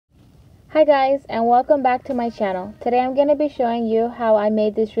Hi guys, and welcome back to my channel. Today I'm going to be showing you how I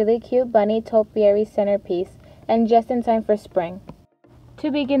made this really cute bunny topiary centerpiece, and just in time for spring. To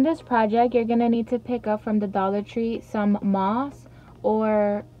begin this project, you're going to need to pick up from the Dollar Tree some moss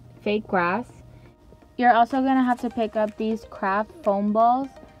or fake grass. You're also going to have to pick up these craft foam balls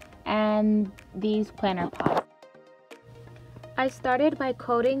and these planter pots. I started by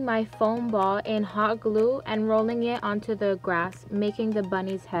coating my foam ball in hot glue and rolling it onto the grass, making the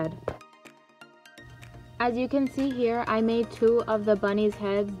bunny's head. As you can see here, I made two of the bunny's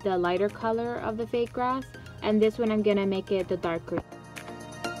heads the lighter color of the fake grass, and this one I'm gonna make it the dark green.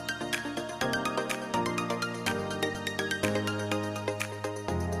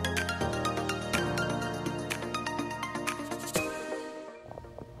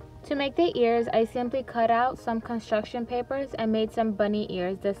 To make the ears, I simply cut out some construction papers and made some bunny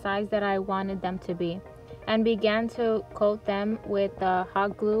ears the size that I wanted them to be, and began to coat them with the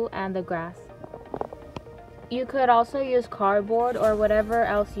hot glue and the grass. You could also use cardboard or whatever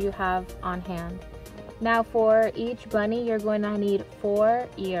else you have on hand. Now for each bunny, you're going to need 4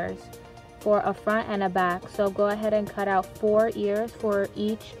 ears for a front and a back. So go ahead and cut out 4 ears for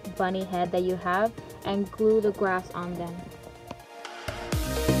each bunny head that you have and glue the grass on them.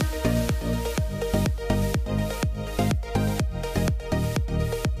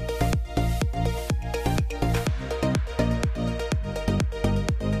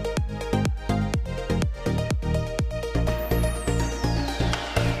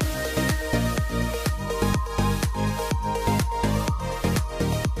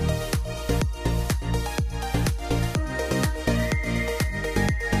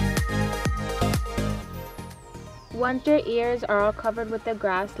 Once your ears are all covered with the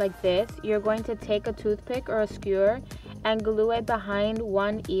grass like this, you're going to take a toothpick or a skewer and glue it behind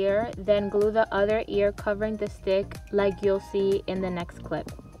one ear, then glue the other ear covering the stick like you'll see in the next clip.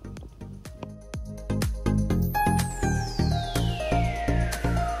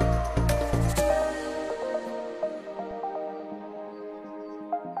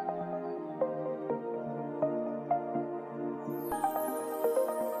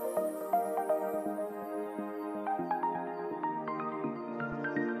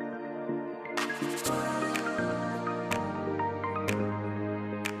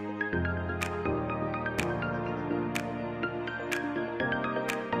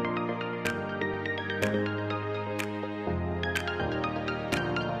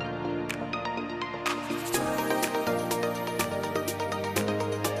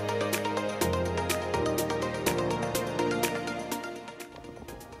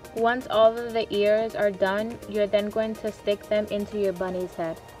 Once all of the ears are done, you're then going to stick them into your bunny's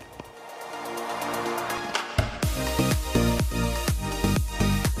head.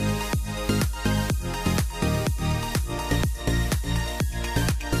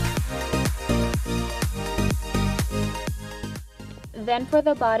 Then for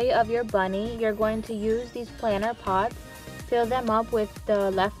the body of your bunny, you're going to use these planter pots, fill them up with the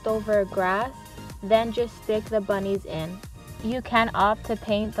leftover grass, then just stick the bunnies in. You can opt to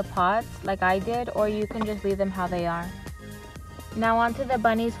paint the pots like I did, or you can just leave them how they are. Now onto the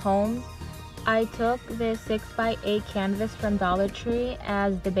bunny's home. I took this 6x8 canvas from Dollar Tree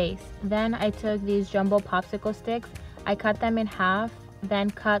as the base. Then I took these jumbo popsicle sticks. I cut them in half, then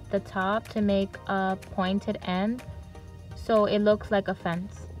cut the top to make a pointed end so it looks like a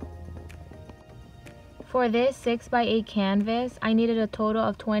fence. For this 6x8 canvas, I needed a total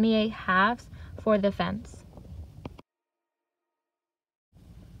of 28 halves for the fence.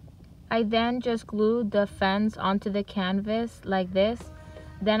 I then just glued the fence onto the canvas like this.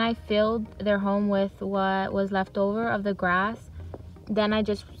 Then I filled their home with what was left over of the grass. Then I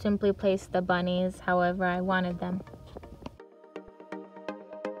just simply placed the bunnies however I wanted them.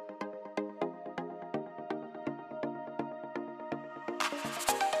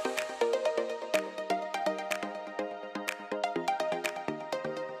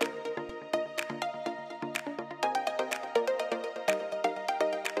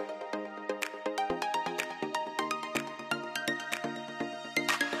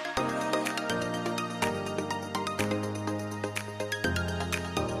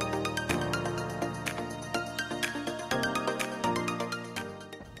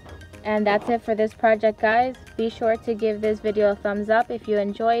 And that's it for this project, guys. Be sure to give this video a thumbs up if you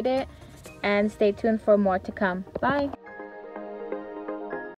enjoyed it, and stay tuned for more to come. Bye!